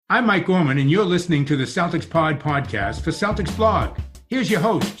I'm Mike Gorman, and you're listening to the Celtics Pod podcast for Celtics Blog. Here's your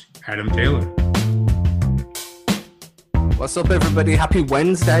host, Adam Taylor. What's up, everybody? Happy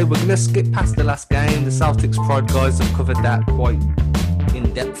Wednesday. We're going to skip past the last game. The Celtics Prod guys have covered that quite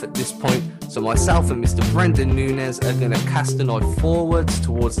in depth at this point. So myself and Mr. Brendan Nunes are going to cast an eye forwards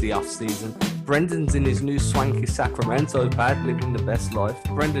towards the off-season. Brendan's in his new swanky Sacramento pad, living the best life.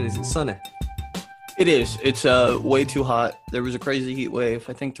 Brendan, is it sunny? It is. It's way too hot. There was a crazy heat wave,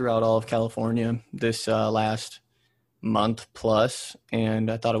 I think, throughout all of California this last month plus, and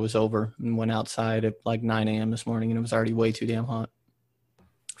I thought it was over and went outside at like 9 a.m. this morning, and it was already way too damn hot.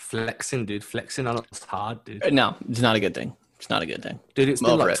 Flexing, dude. Flexing on us hard, dude. No, it's not a good thing. It's not a good thing. Dude, it's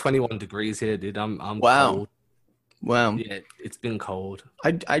been like 21 degrees here, dude. I'm wow. cold. Wow. Yeah, it's been cold.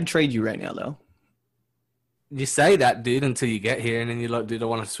 I'd trade you right now, though. You say that, dude, until you get here, and then you're like, dude, I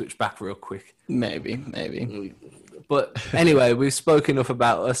want to switch back real quick. Maybe. But anyway, we've spoken enough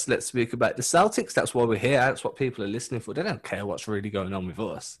about us. Let's speak about the Celtics. That's why we're here. That's what people are listening for. They don't care what's really going on with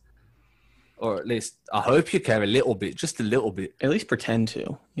us. Or at least, I hope you care a little bit, just a little bit. At least pretend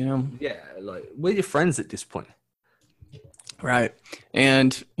to, you know? Yeah, like, we're your friends at this point. Right.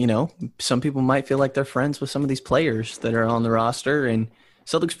 And, you know, some people might feel like they're friends with some of these players that are on the roster, and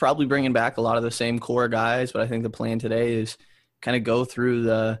Celtics probably bringing back a lot of the same core guys, but I think the plan today is kind of go through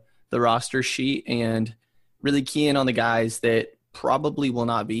the roster sheet and really key in on the guys that probably will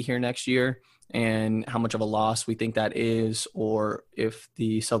not be here next year and how much of a loss we think that is, or if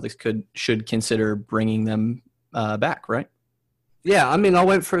the Celtics should consider bringing them back, right? Yeah, I mean, I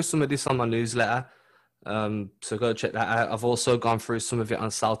went through some of this on my newsletter, so go check that out. I've also gone through some of it on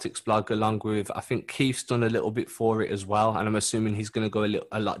Celtics Blog, along with, I think Keith's done a little bit for it as well, and I'm assuming he's going to go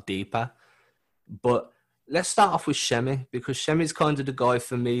a lot deeper. But let's start off with Shemi, because Shemi's kind of the guy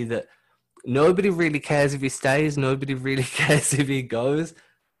for me that nobody really cares if he stays, nobody really cares if he goes,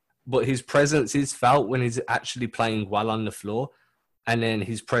 but his presence is felt when he's actually playing well on the floor, and then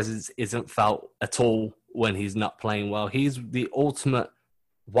his presence isn't felt at all when he's not playing well. He's the ultimate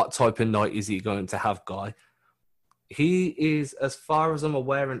what type of night is he going to have guy. He is, as far as I'm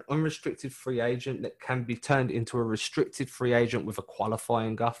aware, an unrestricted free agent that can be turned into a restricted free agent with a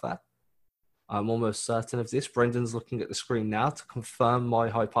qualifying offer. I'm almost certain of this. Brendan's looking at the screen now to confirm my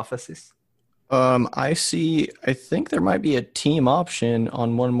hypothesis. I think there might be a team option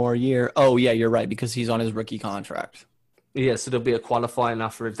on 1 more year. Oh, yeah, you're right, because he's on his rookie contract. Yeah, so there'll be a qualifying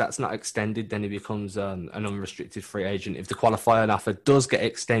offer. If that's not extended, then he becomes an unrestricted free agent. If the qualifying offer does get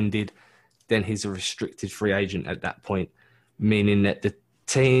extended, then he's a restricted free agent at that point, meaning that the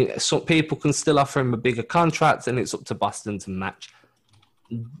team, some people can still offer him a bigger contract, and it's up to Boston to match.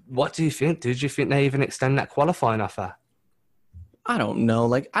 What do you think? Did you think they even extend that qualifying offer? I don't know.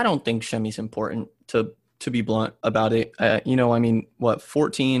 Like, I don't think Shemi's important, to be blunt about it.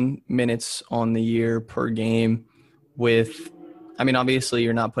 14 minutes on the year per game obviously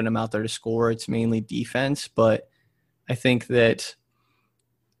you're not putting him out there to score. It's mainly defense, but I think that,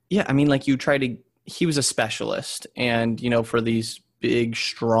 he was a specialist, and, for these big,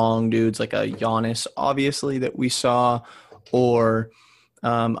 strong dudes like a Giannis, obviously, that we saw, or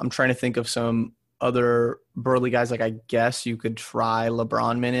I'm trying to think of some other burly guys. Like, I guess you could try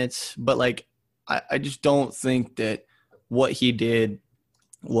LeBron minutes, but I just don't think that what he did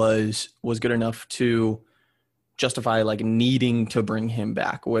was good enough to justify needing to bring him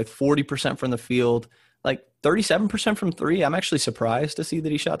back. With 40% from the field, 37% from three. I'm actually surprised to see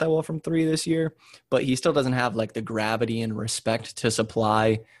that he shot that well from three this year, but he still doesn't have the gravity and respect to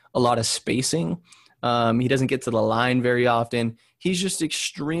supply a lot of spacing. He doesn't get to the line very often. He's just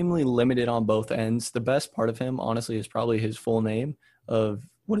extremely limited on both ends. The best part of him, honestly, is probably his full name of,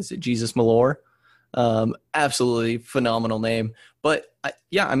 Jesus Malore. Absolutely phenomenal name. But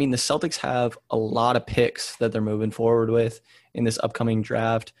the Celtics have a lot of picks that they're moving forward with in this upcoming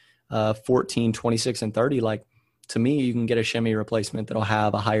draft, 14, 26, and 30. To me, you can get a Shemi replacement that'll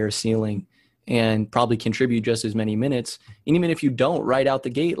have a higher ceiling and probably contribute just as many minutes. And even if you don't right out the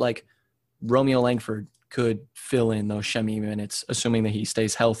gate, Romeo Langford could fill in those Shemi minutes, assuming that he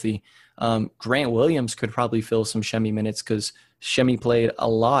stays healthy. Grant Williams could probably fill some Shemi minutes because Shemi played a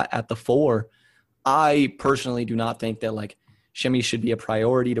lot at the 4. I personally do not think that Shemi should be a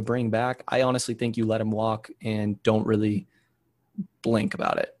priority to bring back. I honestly think you let him walk and don't really blink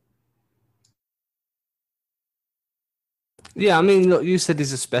about it. Yeah, look, you said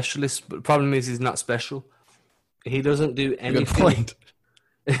he's a specialist, but the problem is he's not special. He doesn't do anything. Good point.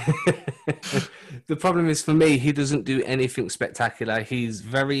 The problem is, for me, he doesn't do anything spectacular. He's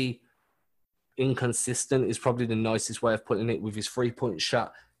very inconsistent is probably the nicest way of putting it with his 3-point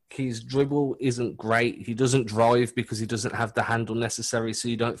shot. His dribble isn't great. He doesn't drive because he doesn't have the handle necessary, so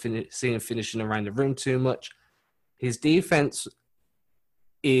you don't see him finishing around the rim too much. His defense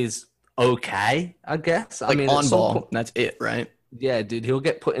is okay, I guess. Like, I mean, on ball, that's it, right? Yeah, dude, he'll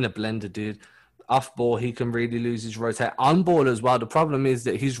get put in a blender, dude. Off ball, he can really lose his rotate. On ball as well, the problem is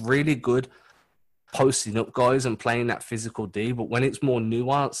that he's really good posting up guys and playing that physical D, but when it's more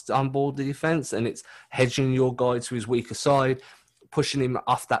nuanced on ball defense and it's hedging your guy to his weaker side, pushing him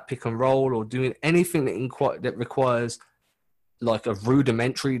off that pick and roll, or doing anything that requires like a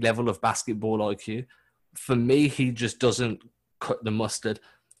rudimentary level of basketball IQ, for me, he just doesn't cut the mustard.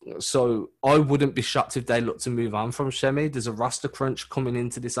 So I wouldn't be shocked if they look to move on from Semi. There's a roster crunch coming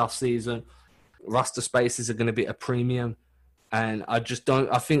into this offseason. Roster spaces are going to be a premium. And I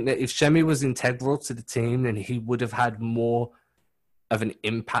think that if Semi was integral to the team, then he would have had more of an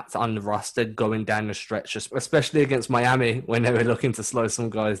impact on the roster going down the stretch, especially against Miami when they were looking to slow some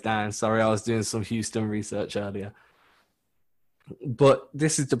guys down. Sorry, I was doing some Houston research earlier. But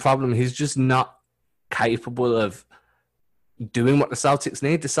this is the problem. He's just not capable of doing what the Celtics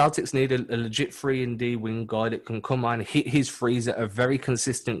need. The Celtics need a legit 3-and-D wing guy that can come on, hit his threes at a very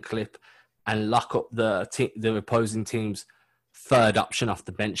consistent clip, and lock up the opposing team's third option off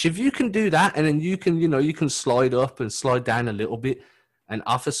the bench. If you can do that, and then you can slide up and slide down a little bit and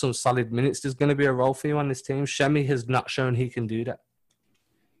offer some solid minutes, there's going to be a role for you on this team. Semi has not shown he can do that.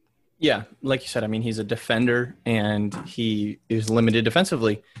 Yeah, like you said, I mean, he's a defender and he is limited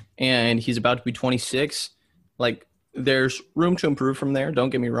defensively, and he's about to be 26. Like, there's room to improve from there. Don't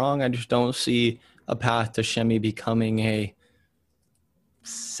get me wrong. I just don't see a path to Semi becoming a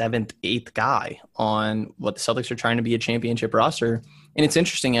 7th, 8th guy on what the Celtics are trying to be, a championship roster. And it's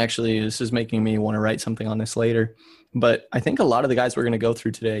interesting, actually. This is making me want to write something on this later. But I think a lot of the guys we're going to go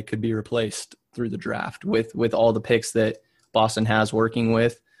through today could be replaced through the draft with all the picks that Boston has working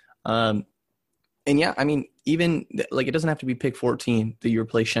with. And yeah, I mean, even like, it doesn't have to be pick 14 that you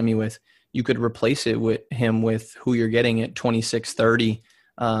replace Semi with. You could replace it with him with who you're getting at 26, 30.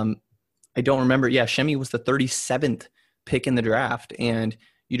 I don't remember. Yeah, Semi was the 37th pick in the draft, and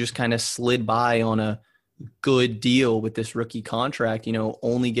you just kind of slid by on a good deal with this rookie contract,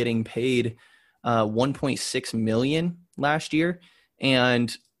 only getting paid $1.6 million last year.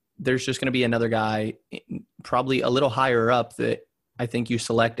 And there's just going to be another guy probably a little higher up that I think you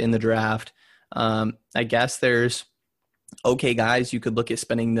select in the draft. I guess there's okay guys you could look at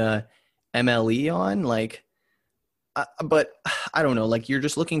spending the MLE on, but I don't know, like, you're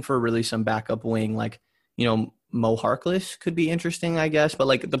just looking for really some backup wing, like, Mo Harkless could be interesting, I guess. But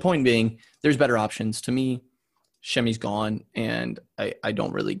like, the point being, there's better options. To me, Shemi's gone, and I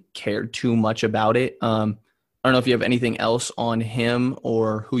don't really care too much about it. I don't know if you have anything else on him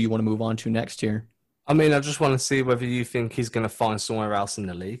or who you want to move on to next year. I mean, I just want to see whether you think he's going to find somewhere else in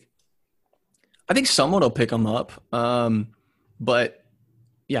the league. I think someone will pick him up. But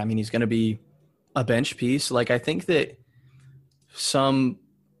yeah, I mean, he's going to be a bench piece. Like, I think that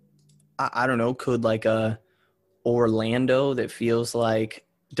I don't know, could like a Orlando that feels like,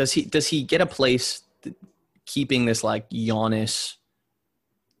 does he get a place keeping this like Giannis?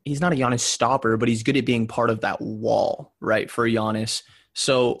 He's not a Giannis stopper, but he's good at being part of that wall, right, for Giannis.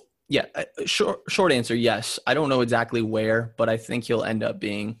 So yeah, short answer, yes. I don't know exactly where, but I think he'll end up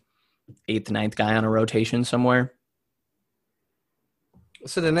being 8th, 9th guy on a rotation somewhere.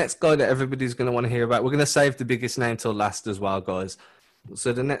 So the next guy that everybody's going to want to hear about, we're going to save the biggest name till last as well, guys.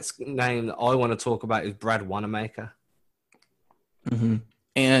 So the next name that I want to talk about is Brad Wanamaker. Mm-hmm.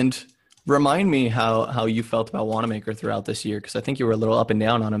 And remind me how you felt about Wanamaker throughout this year, because I think you were a little up and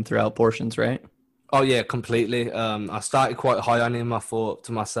down on him throughout portions, right? Oh, yeah, completely. I started quite high on him. I thought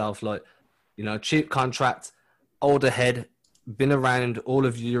to myself, like, cheap contract, older head, been around all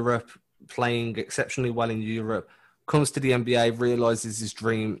of Europe, playing exceptionally well in Europe, comes to the NBA, realizes his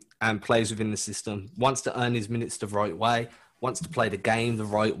dream and plays within the system, wants to earn his minutes the right way, wants to play the game the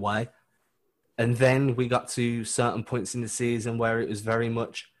right way. And then we got to certain points in the season where it was very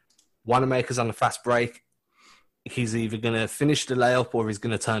much Wanamaker's on the fast break. He's either going to finish the layup or he's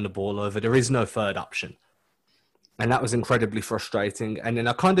going to turn the ball over. There is no third option. And that was incredibly frustrating. And then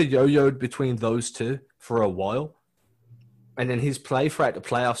I kind of yo-yoed between those two for a while. And then his play throughout the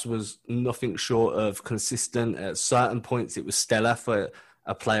playoffs was nothing short of consistent. At certain points, it was stellar for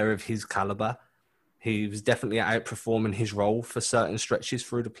a player of his caliber. He was definitely outperforming his role for certain stretches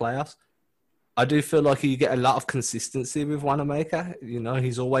through the playoffs. I do feel like you get a lot of consistency with Wanamaker.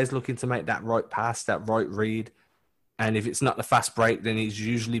 He's always looking to make that right pass, that right read. And if it's not the fast break, then he's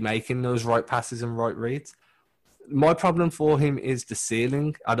usually making those right passes and right reads. My problem for him is the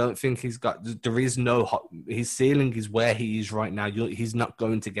ceiling. I don't think his ceiling is where he is right now. He's not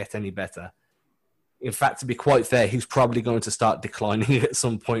going to get any better. In fact, to be quite fair, he's probably going to start declining at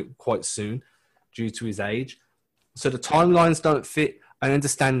some point quite soon due to his age. So the timelines don't fit. I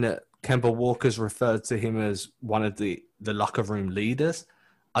understand that Kemba Walker's referred to him as one of the locker room leaders.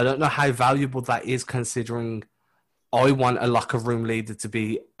 I don't know how valuable that is, considering I want a locker room leader to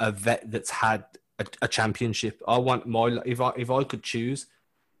be a vet that's had a championship. I want if I could choose,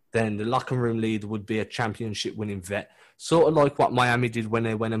 then the locker room leader would be a championship winning vet, sort of like what Miami did when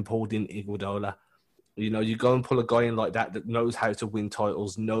they went and pulled in Iguodala. You go and pull a guy in like that knows how to win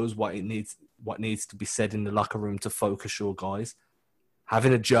titles, knows what needs to be said in the locker room to focus your guys.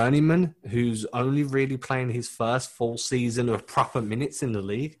 Having a journeyman who's only really playing his first full season of proper minutes in the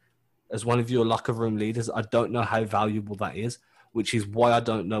league as one of your locker room leaders, I don't know how valuable that is, which is why I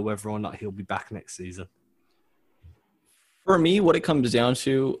don't know whether or not he'll be back next season. For me, what it comes down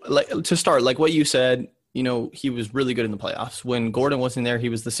to, like what you said, he was really good in the playoffs. When Gordon wasn't there, he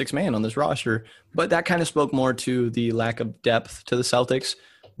was the sixth man on this roster. But that kind of spoke more to the lack of depth to the Celtics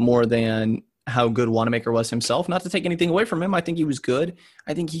more than how good Wanamaker was himself. Not to take anything away from him. I think he was good.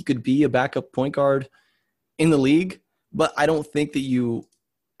 I think he could be a backup point guard in the league, but I don't think that you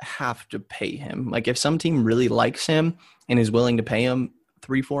have to pay him. Like, if some team really likes him and is willing to pay him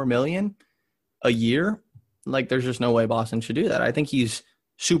 $3-4 million a year, like, there's just no way Boston should do that. I think he's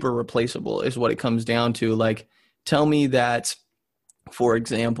super replaceable is what it comes down to. Like, tell me that, for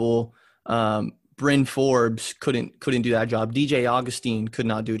example, Bryn Forbes couldn't do that job. DJ Augustine could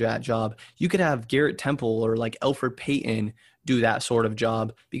not do that job. You could have Garrett Temple or like Elfrid Payton do that sort of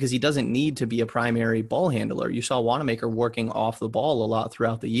job because he doesn't need to be a primary ball handler. You saw Wanamaker working off the ball a lot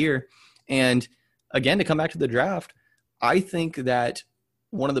throughout the year. And again, to come back to the draft, I think that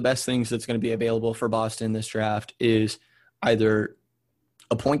one of the best things that's going to be available for Boston this draft is either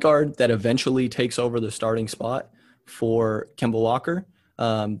a point guard that eventually takes over the starting spot for Kemba Walker,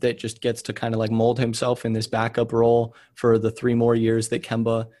 that just gets to kind of like mold himself in this backup role for the 3 more years that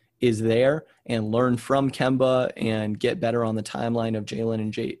Kemba is there, and learn from Kemba and get better on the timeline of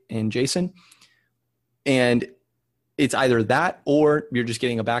Jalen and Jason. And it's either that or you're just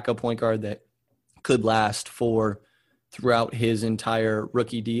getting a backup point guard that could last throughout his entire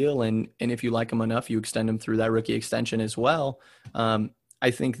rookie deal. And if you like him enough, you extend him through that rookie extension as well.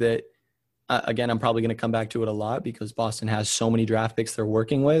 I think that, again, I'm probably going to come back to it a lot because Boston has so many draft picks they're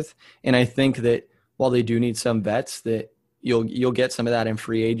working with. And I think that while they do need some vets, that you'll get some of that in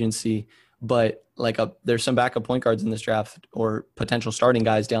free agency, but there's some backup point guards in this draft or potential starting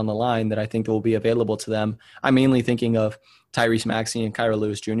guys down the line that I think will be available to them. I'm mainly thinking of Tyrese Maxey and Kira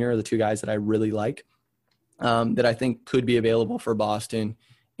Lewis Jr., the 2 guys that I really like, that I think could be available for Boston.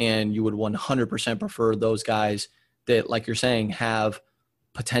 And you would 100% prefer those guys that, like you're saying, have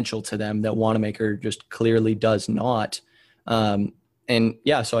potential to them that Wanamaker just clearly does not. So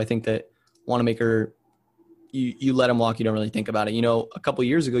I think that Wanamaker, you let him walk, you don't really think about it. A couple of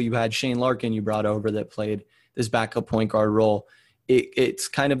years ago, you had Shane Larkin you brought over that played this backup point guard role. It's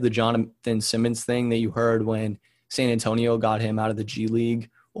kind of the Jonathan Simmons thing that you heard when San Antonio got him out of the G League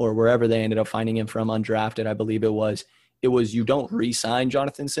or wherever they ended up finding him from, undrafted, I believe it was. It was, you don't re-sign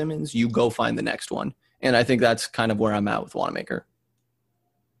Jonathan Simmons, you go find the next one. And I think that's kind of where I'm at with Wanamaker.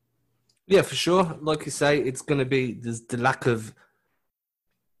 Yeah, for sure. Like you say, it's going to be there's the lack of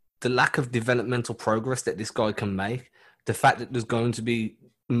developmental progress that this guy can make. The fact that there's going to be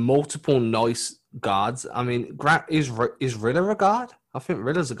multiple nice guards. I mean, is Ritter a guard? I think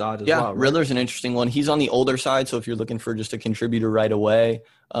Ritter's a guard as well. Yeah, Ritter's an interesting one. He's on the older side, so if you're looking for just a contributor right away,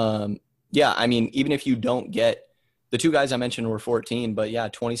 even if you don't get the 2 guys I mentioned were 14,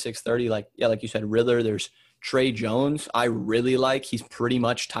 but 26, 30, like you said, Ritter. There's Trey Jones. I really like. He's pretty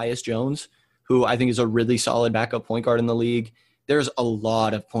much Tyus Jones, who I think is a really solid backup point guard in the league. There's a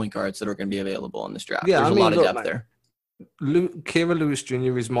lot of point guards that are going to be available in this draft. Yeah, there's a lot of depth there. Kira Lewis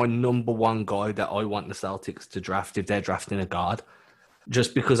Jr. is my number 1 guy that I want the Celtics to draft if they're drafting a guard,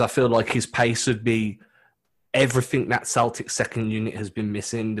 just because I feel like his pace would be everything that Celtics second unit has been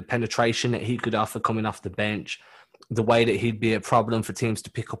missing. The penetration that he could offer coming off the bench, the way that he'd be a problem for teams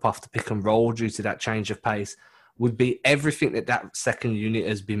to pick up off the pick and roll due to that change of pace, would be everything that second unit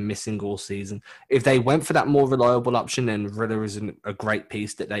has been missing all season. If they went for that more reliable option, then Ritter is a great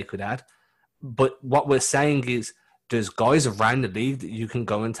piece that they could add. But what we're saying is there's guys around the league that you can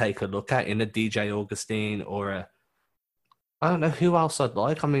go and take a look at in a DJ Augustine or I don't know who else I'd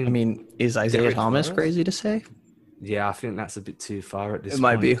like. I mean, is Isaiah Thomas crazy to say? Yeah, I think that's a bit too far at this point. It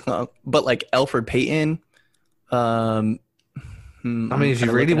might be. But like Elfrid Payton, I mean, if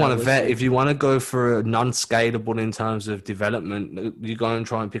you really want to vet, if you want to go for a non-scalable in terms of development, you go and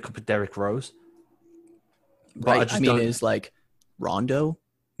try and pick up a Derrick Rose. But right. I mean, is like Rondo,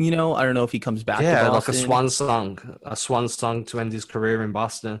 I don't know if he comes back. Yeah, to like a swan song to end his career in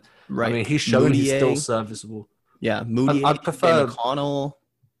Boston. Right. I mean, he's showing he's still serviceable. Yeah, Moutier, I'd prefer McConnell.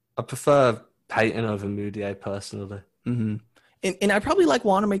 I prefer Payton over Moutier personally. Mm-hmm. And I probably like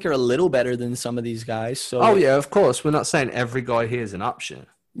Wanamaker a little better than some of these guys. So yeah, of course. We're not saying every guy here is an option.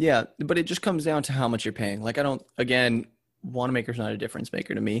 Yeah, but it just comes down to how much you're paying. Like, Wanamaker's not a difference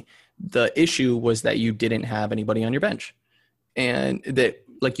maker to me. The issue was that you didn't have anybody on your bench and that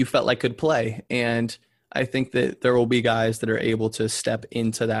like you felt like could play. And I think that there will be guys that are able to step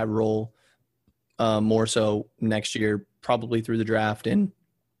into that role more so next year, probably through the draft. And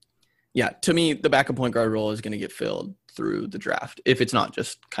yeah, to me, the backup point guard role is going to get filled through the draft if it's not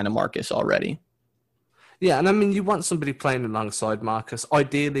just kind of Marcus already. Yeah, and I mean, you want somebody playing alongside Marcus.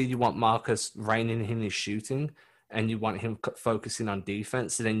 Ideally, you want Marcus reining in his shooting and you want him focusing on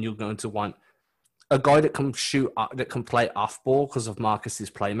defense. And then you're going to want a guy that can shoot, that can play off ball because of Marcus's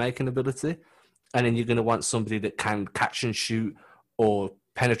playmaking ability. And then you're going to want somebody that can catch and shoot or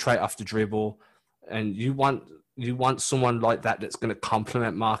penetrate off the dribble. And you want someone like that that's going to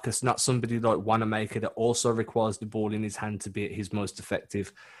complement Marcus, not somebody like Wanamaker that also requires the ball in his hand to be at his most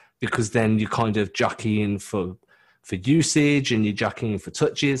effective, because then you're kind of jockeying for usage and you're jockeying for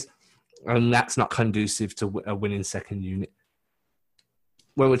touches, and that's not conducive to a winning second unit.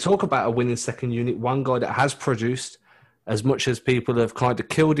 When we talk about a winning second unit, one guy that has produced, as much as people have kind of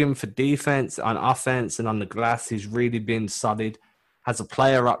killed him for defense, on offense and on the glass, he's really been solid, has a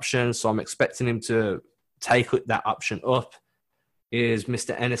player option, so I'm expecting him to take that option up, is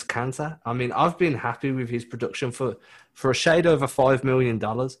Mr. Enes Kanter. I mean, I've been happy with his production for a shade over $5 million.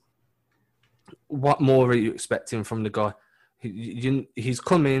 What more are you expecting from the guy? He's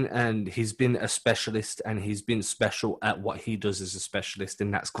come in and he's been a specialist, and he's been special at what he does as a specialist,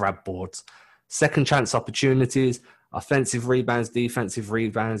 and that's grab boards. Second chance opportunities, offensive rebounds, defensive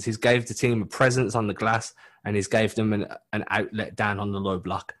rebounds. He's gave the team a presence on the glass, and he's gave them an outlet down on the low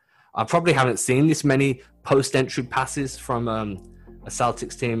block. I probably haven't seen this many post-entry passes from a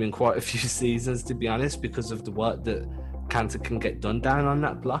Celtics team in quite a few seasons, to be honest, because of the work that Kanter can get done down on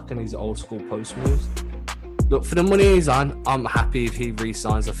that block and his old-school post moves. Look, for the money he's on, I'm happy if he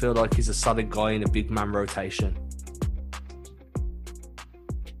re-signs. I feel like he's a solid guy in a big man rotation.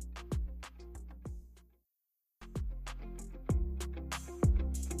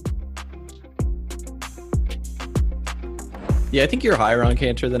 Yeah, I think you're higher on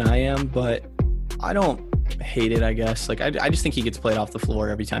Kanter than I am, but I don't hate it, I guess. Like, I just think he gets played off the floor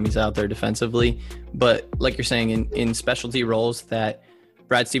every time he's out there defensively. But like you're saying, in specialty roles that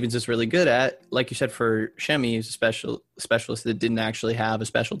Brad Stevens is really good at, like you said, for Shemi, he's a specialist that didn't actually have a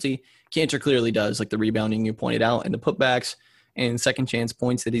specialty. Kanter clearly does, like the rebounding you pointed out and the putbacks and second chance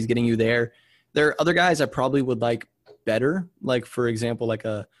points that he's getting you there. There are other guys I probably would like better, like, for example, like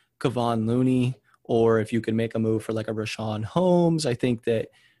a Kevon Looney, or if you could make a move for like a Rashawn Holmes. I think that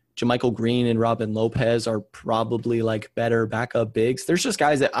JaMychal Green and Robin Lopez are probably like better backup bigs. There's just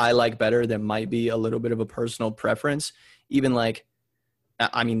guys that I like better that might be a little bit of a personal preference. Even like,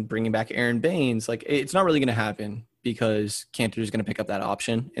 I mean, bringing back Aaron Baines, like it's not really going to happen because Kanter is going to pick up that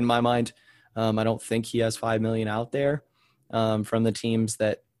option in my mind. I don't think he has $5 million out there from the teams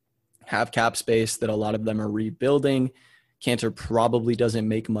that have cap space, that a lot of them are rebuilding. Kanter probably doesn't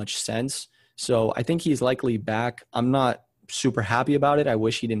make much sense. So I think he's likely back. I'm not super happy about it. I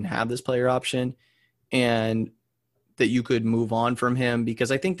wish he didn't have this player option and that you could move on from him,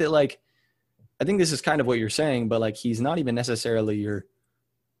 because I think that, like, I think this is kind of what you're saying, but like, he's not even necessarily your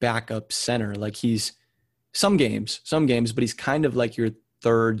backup center. Like, he's some games, but he's kind of like your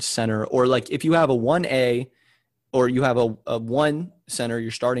third center, or like if you have a 1A or you have a 1 center,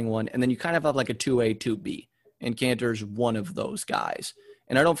 you're starting one, and then you kind of have like a 2A, 2B, and Kanter's one of those guys.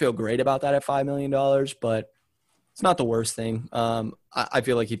 And I don't feel great about that at $5 million, but it's not the worst thing. I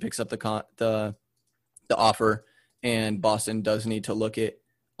feel like he picks up the offer, and Boston does need to look at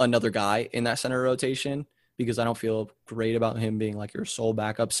another guy in that center rotation, because I don't feel great about him being like your sole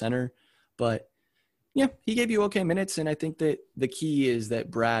backup center. But yeah, he gave you okay minutes, and I think that the key is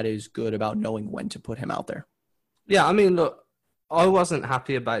that Brad is good about knowing when to put him out there. Yeah, I mean, look, I wasn't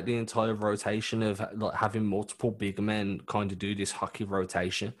happy about the entire rotation of like having multiple big men kind of do this hockey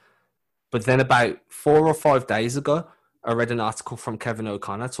rotation. But then about 4 or 5 days ago, I read an article from Kevin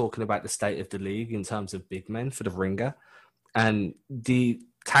O'Connor talking about the state of the league in terms of big men for the Ringer. And the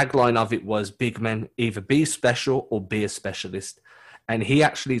tagline of it was big men either be special or be a specialist. And he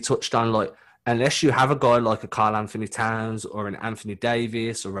actually touched on like unless you have a guy like a Karl Anthony Towns or an Anthony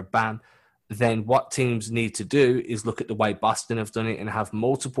Davis or a Bam, then what teams need to do is look at the way Boston have done it and have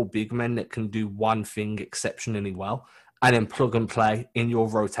multiple big men that can do one thing exceptionally well and then plug and play in your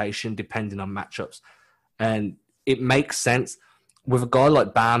rotation depending on matchups. And it makes sense with a guy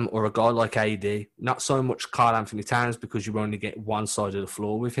like Bam or a guy like AD, not so much Karl Anthony Towns because you only get one side of the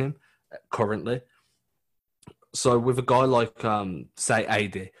floor with him currently. So with a guy like, say,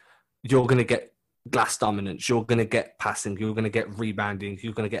 AD, you're going to get glass dominance, you're going to get passing, you're going to get rebounding,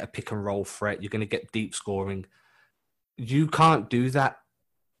 you're going to get a pick and roll threat, you're going to get deep scoring. You can't do that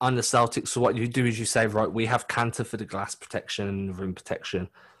on the Celtics. So what you do is you say, right, we have Kanter for the glass protection and rim protection.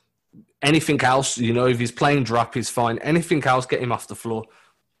 Anything else, if he's playing drop, he's fine. Anything else, get him off the floor.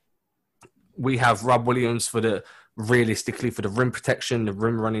 We have Rob Williams realistically for the rim protection, the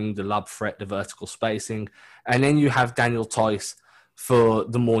rim running, the lob threat, the vertical spacing. And then you have Daniel Theis for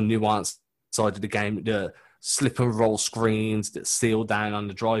the more nuanced side of the game, the slip and roll screens that seal down on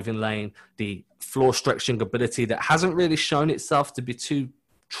the driving lane, the floor stretching ability that hasn't really shown itself to be too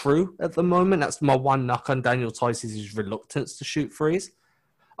true at the moment. That's my one knock on Daniel Theis is his reluctance to shoot threes.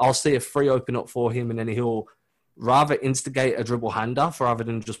 I'll see a free open up for him and then he'll rather instigate a dribble handoff rather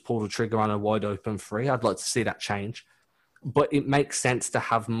than just pull the trigger on a wide open three. I'd like to see that change. But it makes sense to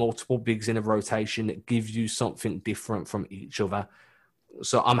have multiple bigs in a rotation that gives you something different from each other.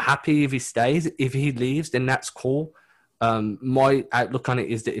 So I'm happy if he stays. If he leaves, then that's cool. My outlook on it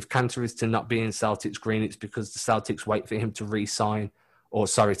is that if Kanter is to not be in Celtics green, it's because the Celtics wait for him to re-sign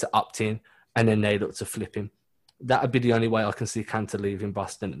to opt in, and then they look to flip him. That would be the only way I can see Kanter leaving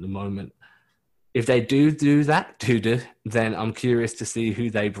Boston at the moment. If they do that, then I'm curious to see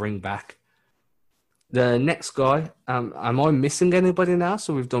who they bring back. The next guy, am I missing anybody now?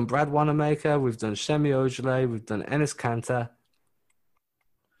 So we've done Brad Wanamaker, we've done Semi Ojeleye, we've done Enes Kanter.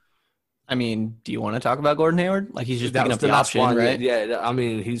 I mean, do you want to talk about Gordon Hayward? Like he's just picking up the option, one, right? Yeah, I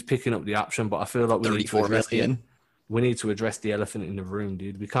mean, he's picking up the option, but I feel like we need to address the elephant in the room,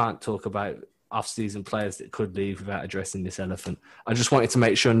 dude. We can't talk about off-season players that could leave without addressing this elephant. I just wanted to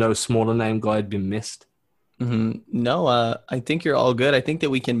make sure no smaller name guy had been missed. Mm-hmm. No, I think you're all good. I think that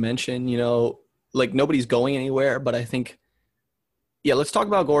we can mention, like nobody's going anywhere, but I think, let's talk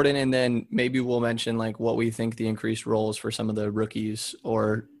about Gordon and then maybe we'll mention like what we think the increased roles for some of the rookies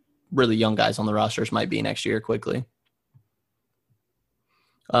or really young guys on the rosters might be next year quickly.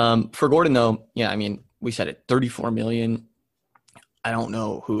 For Gordon though, I mean, we said it, $34 million. I don't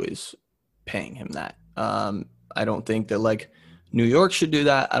know who is paying him that. I don't think that like New York should do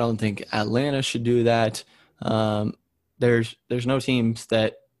that. I don't think Atlanta should do that. There's no teams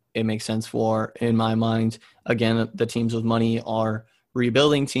that it makes sense for in my mind. Again, the teams with money are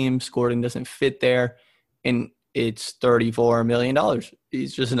rebuilding teams. Gordon doesn't fit there. And it's $34 million.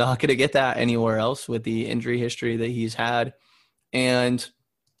 He's just not going to get that anywhere else with the injury history that he's had. And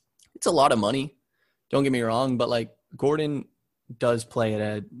it's a lot of money. Don't get me wrong, but like Gordon does play at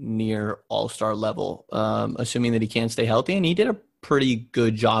a near all-star level, assuming that he can stay healthy. And he did a pretty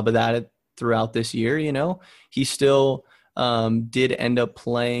good job of that throughout this year. He still did end up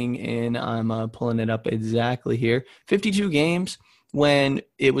playing in, I'm pulling it up exactly here, 52 games when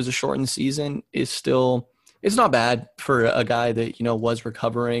it was a shortened season is still, it's not bad for a guy that, was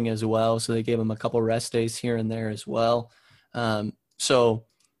recovering as well. So they gave him a couple rest days here and there as well. I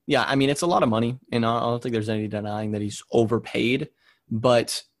mean, it's a lot of money, and I don't think there's any denying that he's overpaid,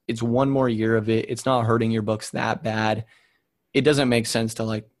 but it's one more year of it. It's not hurting your books that bad. It doesn't make sense to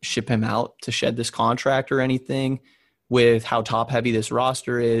like ship him out to shed this contract or anything with how top heavy this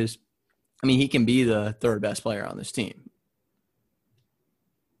roster is. I mean, he can be the third best player on this team.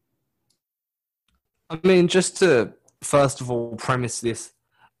 I mean, just to first of all premise this,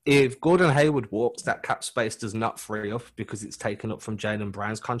 if Gordon Hayward walks, that cap space does not free up because it's taken up from Jaylen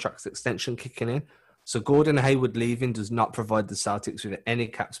Brown's contract extension kicking in. So Gordon Hayward leaving does not provide the Celtics with any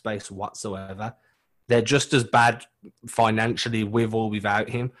cap space whatsoever. They're just as bad financially with or without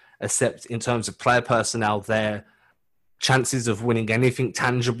him, except in terms of player personnel, their chances of winning anything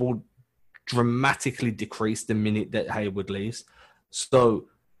tangible dramatically decrease the minute that Hayward leaves. So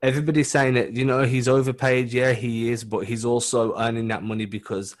everybody's saying that, he's overpaid. Yeah, he is, but he's also earning that money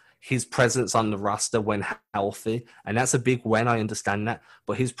because his presence on the roster when healthy, and that's a big when, I understand that,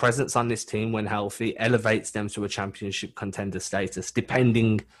 but his presence on this team when healthy elevates them to a championship contender status,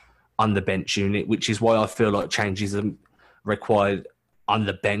 depending on the bench unit, which is why I feel like changes are required on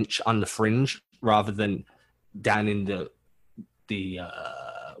the bench, on the fringe, rather than down in the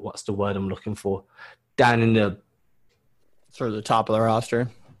what's the word I'm looking for? Down in the sort of the top of the roster.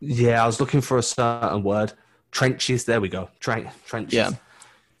 Yeah, I was looking for a certain word. Trenches. There we go. Trenches. Yeah.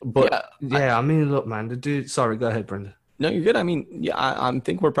 But I mean, look, man, the dude. Sorry, go ahead, Brendan. No, you're good. I mean, yeah, I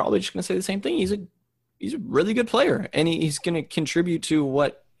think we're probably just going to say the same thing. He's a really good player, and he's going to contribute to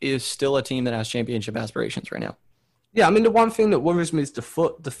what is still a team that has championship aspirations right now. Yeah, I mean, the one thing that worries me is the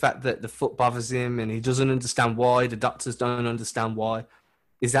foot, the fact that the foot bothers him and he doesn't understand why. The doctors don't understand why.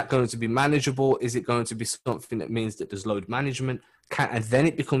 Is that going to be manageable? Is it going to be something that means that there's load management? And then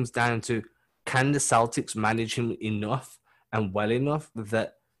it becomes down to, can the Celtics manage him enough and well enough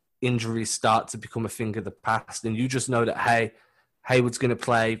that injuries start to become a thing of the past? And you just know that, hey, Hayward's going to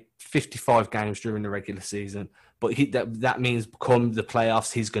play 55 games during the regular season, but that means come the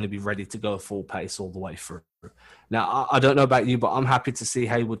playoffs, he's going to be ready to go full pace all the way through. Now, I don't know about you, but I'm happy to see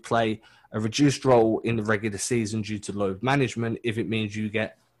Hayward play a reduced role in the regular season due to load management if it means you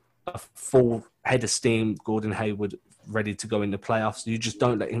get a full head of steam, Gordon Hayward, ready to go in the playoffs. You just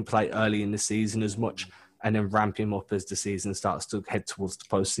don't let him play early in the season as much and then ramp him up as the season starts to head towards the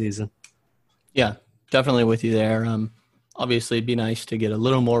postseason. Yeah, definitely with you there. Obviously, it'd be nice to get a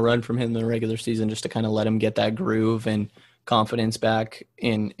little more run from him in the regular season just to kind of let him get that groove and confidence back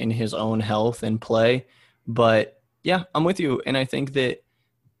in his own health and play. But, yeah, I'm with you. And I think that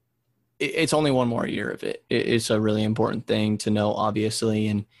it's only one more year of it. It's a really important thing to know, obviously.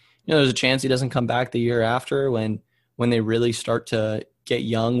 And, there's a chance he doesn't come back the year after when they really start to get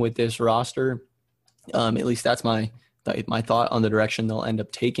young with this roster. At least that's my thought on the direction they'll end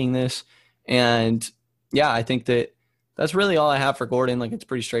up taking this. And, yeah, I think that's really all I have for Gordon. Like, it's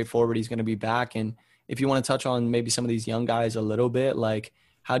pretty straightforward. He's going to be back. And if you want to touch on maybe some of these young guys a little bit, like,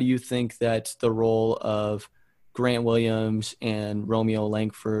 how do you think that the role of Grant Williams and Romeo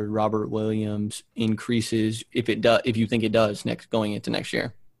Langford, Robert Williams increases if you think it does going into next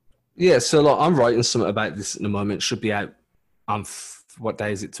year? Yeah, so I'm writing something about this at the moment. It should be out on what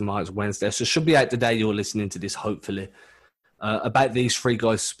day is it tomorrow? It's Wednesday. So it should be out the day you're listening to this, hopefully, about these three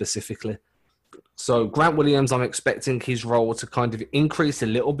guys specifically. So Grant Williams, I'm expecting his role to kind of increase a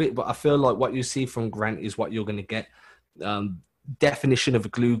little bit, but I feel like what you see from Grant is what you're going to get. Definition of a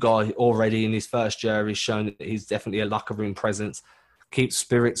glue guy already in his first year. He's shown that he's definitely a locker room presence, keeps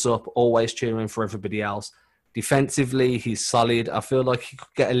spirits up, always cheering for everybody else. Defensively, he's solid. I feel like he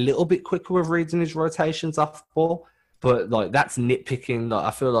could get a little bit quicker with reading his rotations off ball, but like that's nitpicking. Like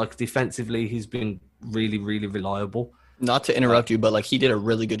I feel like defensively, he's been really, really reliable. Not to interrupt you, but like he did a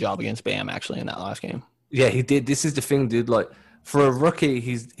really good job against Bam actually in that last game. Yeah, he did. This is the thing, dude. Like for a rookie,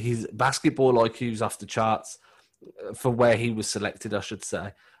 his basketball IQ's off the charts for where he was selected, I should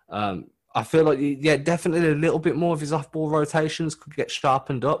say. I feel like, yeah, definitely a little bit more of his off-ball rotations could get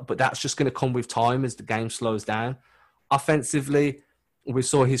sharpened up, but that's just going to come with time as the game slows down. Offensively, we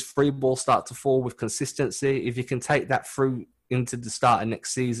saw his free ball start to fall with consistency. If you can take that through into the start of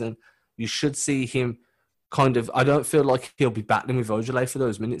next season, you should see him kind of, I don't feel like he'll be battling with Ojale for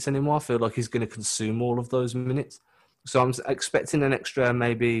those minutes anymore. I feel like he's going to consume all of those minutes. So I'm expecting an extra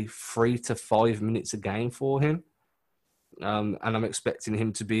maybe 3 to 5 minutes a game for him. And I'm expecting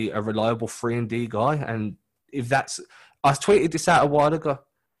him to be a reliable 3-and-D guy. And if that's, I tweeted this out a while ago.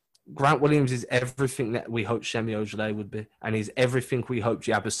 Grant Williams is everything that we hoped Semi Ojale would be, and he's everything we hoped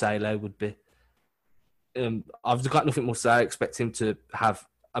Yabusele would be. I've got nothing more to say. I expect him to have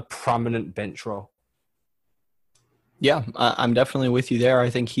a prominent bench role. Yeah, I'm definitely with you there. I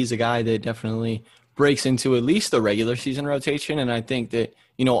think he's a guy that definitely breaks into at least the regular season rotation, and I think that,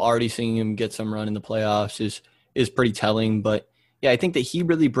 already seeing him get some run in the playoffs is pretty telling. But yeah, I think that he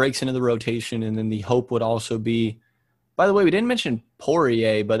really breaks into the rotation, and then the hope would also be, by the way, we didn't mention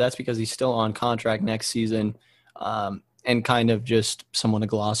Poirier, but that's because he's still on contract next season, and kind of just someone to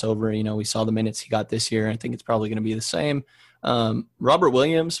gloss over. We saw the minutes he got this year, and I think it's probably going to be the same. Robert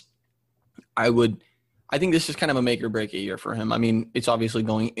Williams, I think this is kind of a make or break a year for him. I mean, it's obviously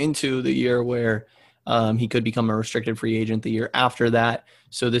going into the year where he could become a restricted free agent the year after that.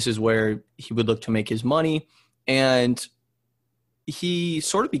 So this is where he would look to make his money. And he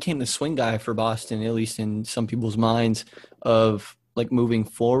sort of became the swing guy for Boston, at least in some people's minds, of like moving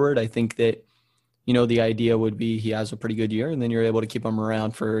forward. I think that, the idea would be he has a pretty good year, and then you're able to keep him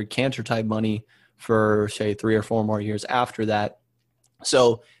around for Cantor type money for, say, 3 or 4 more years after that.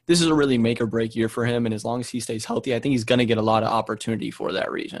 So this is a really make or break year for him. And as long as he stays healthy, I think he's going to get a lot of opportunity for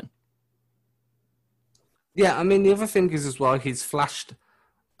that reason. Yeah, I mean, the other thing is as well, he's flashed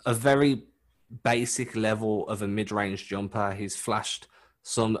a very basic level of a mid-range jumper. He's flashed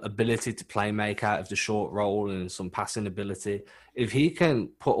some ability to play make out of the short roll and some passing ability. If he can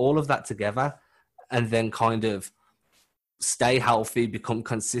put all of that together and then kind of stay healthy, become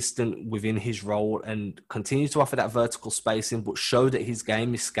consistent within his role, and continue to offer that vertical spacing, but show that his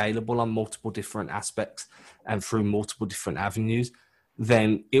game is scalable on multiple different aspects and through multiple different avenues,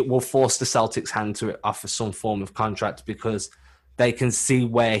 then it will force the Celtics' hand to offer some form of contract because they can see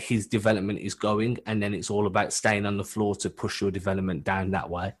where his development is going, and then it's all about staying on the floor to push your development down that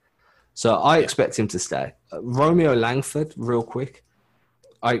way. So I expect him to stay. Romeo Langford, real quick.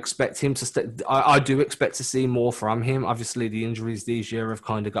 I expect him to stay. I do expect to see more from him. Obviously, the injuries this year have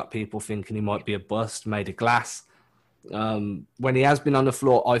kind of got people thinking he might be a bust, made of glass. When he has been on the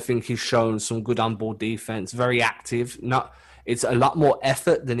floor, I think he's shown some good on-ball defense, very active. It's a lot more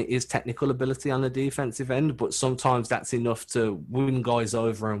effort than it is technical ability on the defensive end, but sometimes that's enough to win guys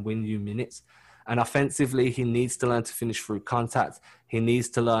over and win you minutes. And offensively, he needs to learn to finish through contact. He needs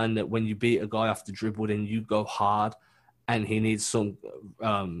to learn that when you beat a guy off the dribble, then you go hard. And he needs some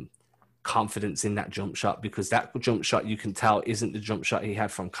confidence in that jump shot, because that jump shot, you can tell, isn't the jump shot he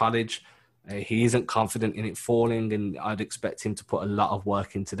had from college. He isn't confident in it falling, and I'd expect him to put a lot of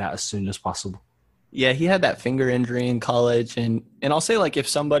work into that as soon as possible. Yeah, he had that finger injury in college. And I'll say, like, if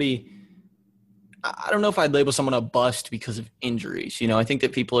somebody – I don't know if I'd label someone a bust because of injuries. You know, I think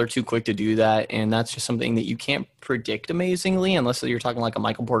that people are too quick to do that, and that's just something that you can't predict amazingly unless you're talking like a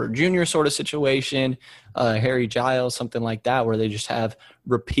Michael Porter Jr. sort of situation, Harry Giles, something like that, where they just have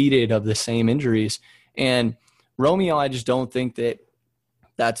repeated of the same injuries. And Romeo, I just don't think that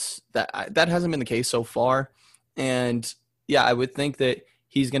hasn't been the case so far. And yeah, I would think that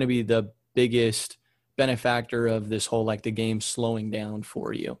he's going to be the biggest benefactor of this whole, like, the game slowing down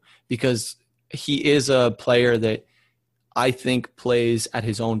for you, because he is a player that I think plays at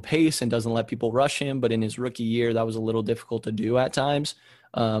his own pace and doesn't let people rush him. But in his rookie year, that was a little difficult to do at times,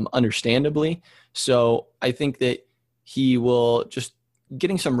 understandably. So I think that he will just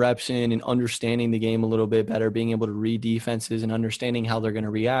getting some reps in and understanding the game a little bit better, being able to read defenses and understanding how they're going to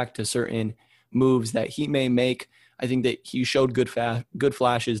react to certain moves that he may make. I think that he showed good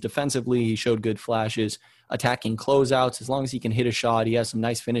flashes defensively. He showed good flashes attacking closeouts. As long as he can hit a shot, he has some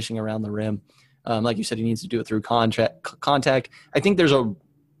nice finishing around the rim. Like you said, he needs to do it through contact. I think there's a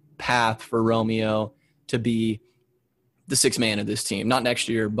path for Romeo to be the sixth man of this team, not next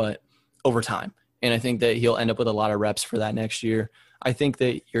year, but over time. And I think that he'll end up with a lot of reps for that next year. I think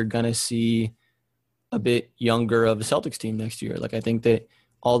that you're going to see a bit younger of the Celtics team next year. Like, I think that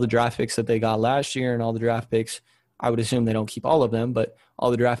all the draft picks that they got last year and all the draft picks, I would assume they don't keep all of them, but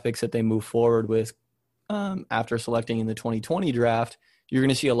all the draft picks that they move forward with after selecting in the 2020 draft, you're going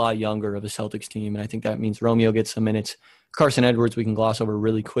to see a lot younger of a Celtics team. And I think that means Romeo gets some minutes. Carson Edwards, we can gloss over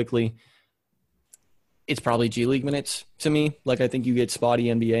really quickly. It's probably G League minutes to me. Like, I think you get spotty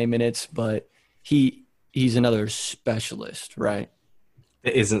NBA minutes, but he's another specialist, right?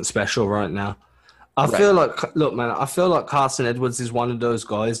 It isn't special right now. I feel like Carson Edwards is one of those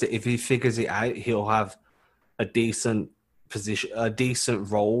guys that if he figures it out, he'll have a decent position, a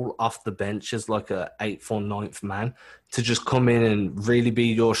decent role off the bench as like a 8th or 9th man to just come in and really be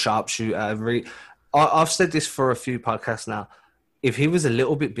your sharpshooter. I've said this for a few podcasts now. If he was a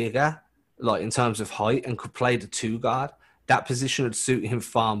little bit bigger, like in terms of height, and could play the 2 guard, that position would suit him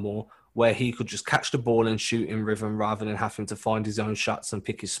far more, where he could just catch the ball and shoot in rhythm rather than having to find his own shots and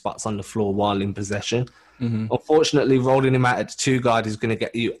pick his spots on the floor while in possession. Mm-hmm. Unfortunately, rolling him out at the 2 guard is going to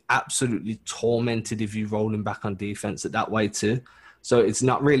get you absolutely tormented if you roll him back on defense at that way too. So it's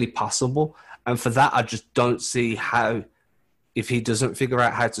not really possible. And for that, I just don't see how, if he doesn't figure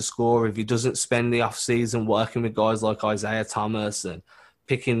out how to score, if he doesn't spend the offseason working with guys like Isaiah Thomas and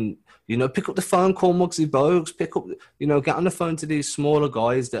pick up the phone, call Muggsy Bogues, get on the phone to these smaller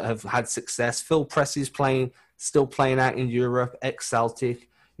guys that have had success. Phil Pressey's still playing out in Europe, ex-Celtic.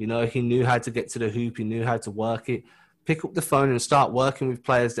 He knew how to get to the hoop. He knew how to work it. Pick up the phone and start working with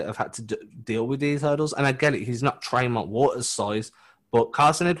players that have had to deal with these hurdles. And I get it. He's not Tremont Waters' size, but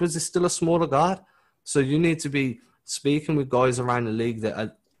Carson Edwards is still a smaller guard. So you need to be speaking with guys around the league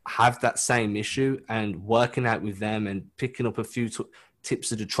that have that same issue and working out with them and picking up a few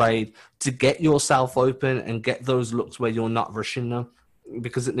tips of the trade to get yourself open and get those looks where you're not rushing them.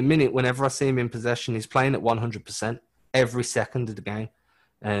 Because at the minute, whenever I see him in possession, he's playing at 100% every second of the game.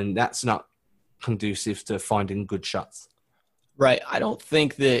 And that's not conducive to finding good shots. Right. I don't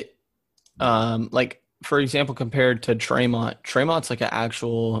think that, for example, compared to Tremont's like an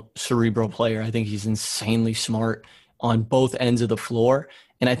actual cerebral player. I think he's insanely smart on both ends of the floor.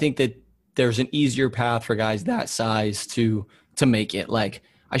 And I think that there's an easier path for guys that size to make it. Like,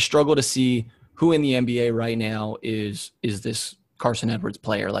 I struggle to see who in the NBA right now is this Carson Edwards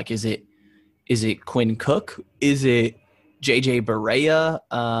player. Like, is it Quinn Cook? Is it JJ Barea?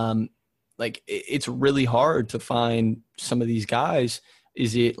 It's really hard to find some of these guys.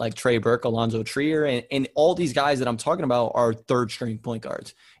 Is it like Trey Burke, Alonzo Trier? And all these guys that I'm talking about are 3rd string point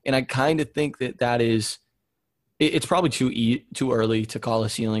guards. And I kind of think that is it's probably too early to call a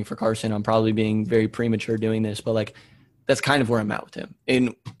ceiling for Carson. I'm probably being very premature doing this, but like that's kind of where I'm at with him.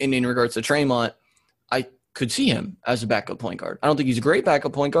 In regards to Tremont, I could see him as a backup point guard. I don't think he's a great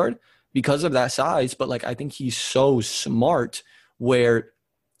backup point guard because of that size, but like I think he's so smart where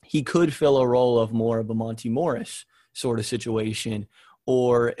he could fill a role of more of a Monty Morris sort of situation,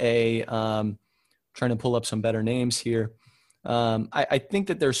 or a trying to pull up some better names here. I think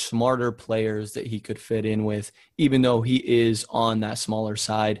that there's smarter players that he could fit in with, even though he is on that smaller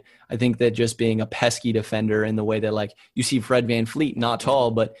side. I think that just being a pesky defender in the way that like you see Fred VanVleet, not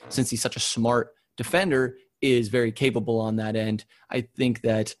tall, but since he's such a smart defender, is very capable on that end. I think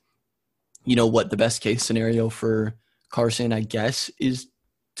that, you know, what the best case scenario for Carson, I guess, is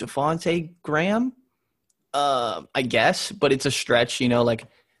Devontae Graham. I guess, but it's a stretch, you know, like,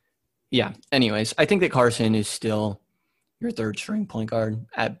 yeah. Anyways, I think that Carson is still your third string point guard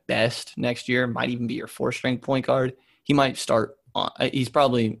at best next year, might even be your fourth string point guard. He might start on, he's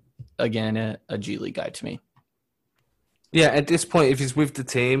probably, again, a G League guy to me. Yeah, at this point, if he's with the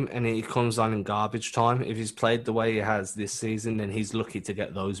team and he comes on in garbage time, if he's played the way he has this season, then he's lucky to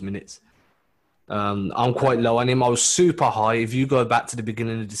get those minutes. I'm quite low on him. I was super high. If you go back to the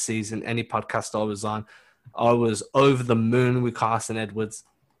beginning of the season, any podcast I was on, I was over the moon with Carson Edwards.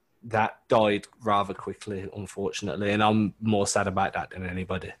 That died rather quickly, unfortunately, and I'm more sad about that than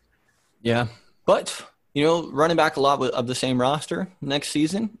anybody. Yeah, but, you know, running back a lot of the same roster next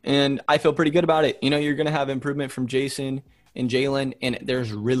season, and I feel pretty good about it. You know, you're going to have improvement from Jason and Jalen, and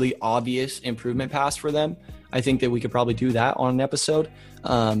there's really obvious improvement paths for them. I think that we could probably do that on an episode.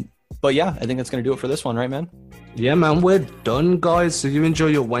 But yeah, I think that's going to do it for this one, right, man? Yeah, man, we're done, guys. So you enjoy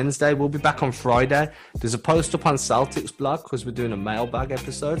your Wednesday. We'll be back on Friday. There's a post up on Celtics blog because we're doing a mailbag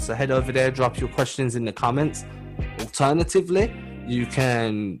episode. So head over there, drop your questions in the comments. Alternatively, you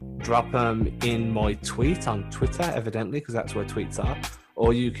can drop them in my tweet on Twitter, evidently, because that's where tweets are.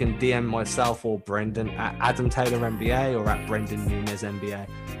 Or you can DM myself or Brendan at Adam Taylor NBA or at Brendan Nunez NBA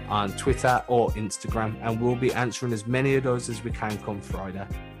on Twitter or Instagram. And we'll be answering as many of those as we can come Friday.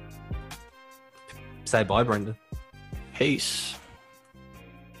 Say bye, Brendan. Peace.